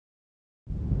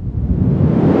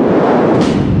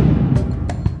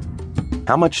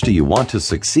How much do you want to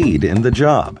succeed in the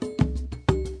job?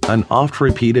 An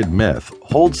oft-repeated myth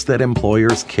holds that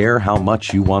employers care how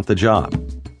much you want the job.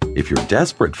 If you're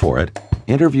desperate for it,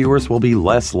 interviewers will be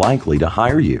less likely to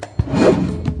hire you.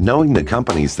 Knowing the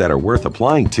companies that are worth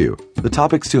applying to, the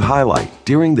topics to highlight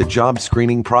during the job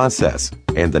screening process,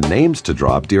 and the names to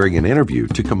drop during an interview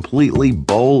to completely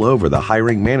bowl over the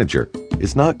hiring manager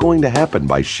is not going to happen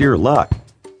by sheer luck.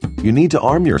 You need to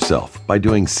arm yourself by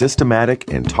doing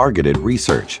systematic and targeted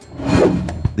research.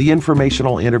 The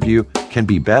informational interview can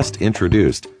be best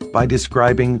introduced by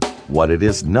describing what it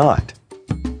is not.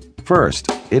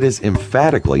 First, it is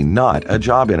emphatically not a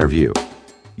job interview.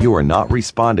 You are not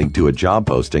responding to a job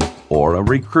posting or a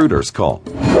recruiter's call.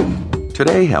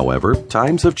 Today, however,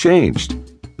 times have changed.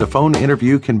 The phone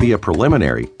interview can be a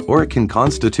preliminary, or it can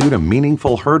constitute a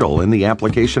meaningful hurdle in the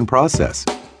application process.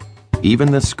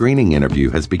 Even the screening interview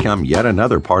has become yet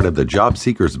another part of the job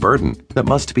seeker's burden that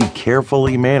must be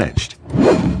carefully managed.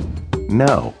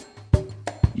 No,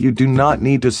 you do not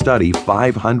need to study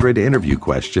 500 interview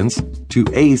questions to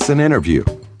ace an interview.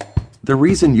 The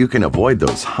reason you can avoid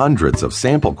those hundreds of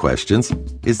sample questions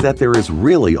is that there is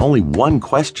really only one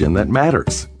question that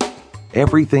matters.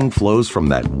 Everything flows from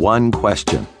that one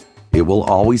question. It will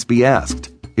always be asked.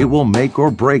 It will make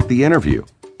or break the interview.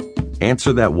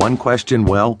 Answer that one question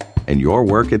well, and your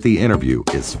work at the interview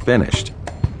is finished.